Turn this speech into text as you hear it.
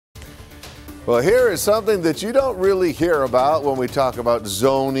Well, here is something that you don't really hear about when we talk about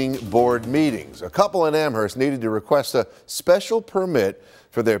zoning board meetings. A couple in Amherst needed to request a special permit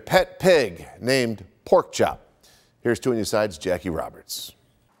for their pet pig named Porkchop. Here's 2 News Side's Jackie Roberts.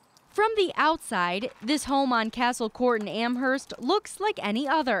 From the outside, this home on Castle Court in Amherst looks like any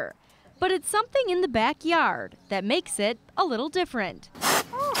other. But it's something in the backyard that makes it a little different.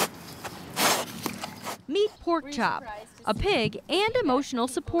 Meet Porkchop, a pig and emotional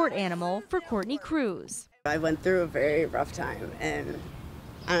support animal for Courtney Cruz. I went through a very rough time, and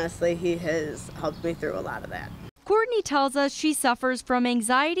honestly, he has helped me through a lot of that. Courtney tells us she suffers from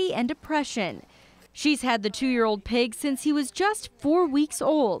anxiety and depression. She's had the 2-year-old pig since he was just 4 weeks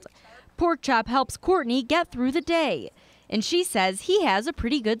old. Porkchop helps Courtney get through the day, and she says he has a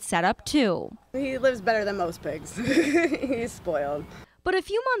pretty good setup too. He lives better than most pigs. He's spoiled. But a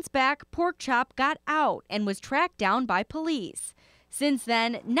few months back, Porkchop got out and was tracked down by police. Since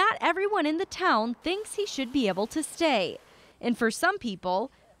then, not everyone in the town thinks he should be able to stay. And for some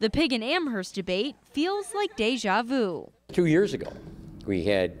people, the pig in Amherst debate feels like deja vu. 2 years ago, we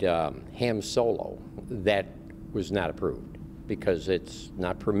had ham solo. That was not approved because it's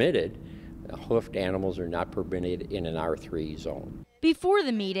not permitted. Hoofed animals are not permitted in an R3 zone. Before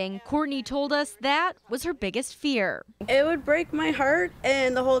the meeting, Courtney told us that was her biggest fear. It would break my heart,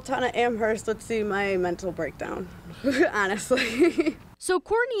 and the whole town of Amherst would see my mental breakdown, honestly. So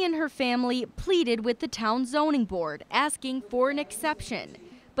Courtney and her family pleaded with the town zoning board, asking for an exception.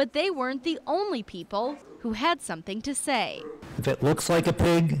 But they weren't the only people who had something to say. If it looks like a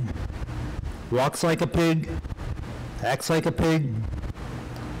pig, walks like a pig, acts like a pig,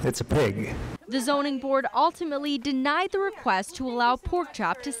 it's a pig. The zoning board ultimately denied the request to allow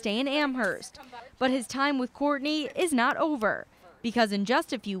Porkchop to stay in Amherst. But his time with Courtney is not over, because in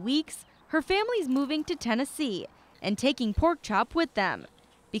just a few weeks, her family's moving to Tennessee and taking Porkchop with them.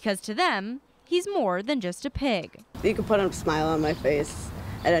 Because to them, he's more than just a pig. You can put a smile on my face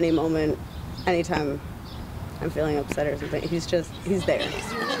at any moment, anytime I'm feeling upset or something. He's there.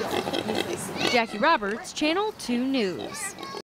 Jackie Roberts, Channel 2 News.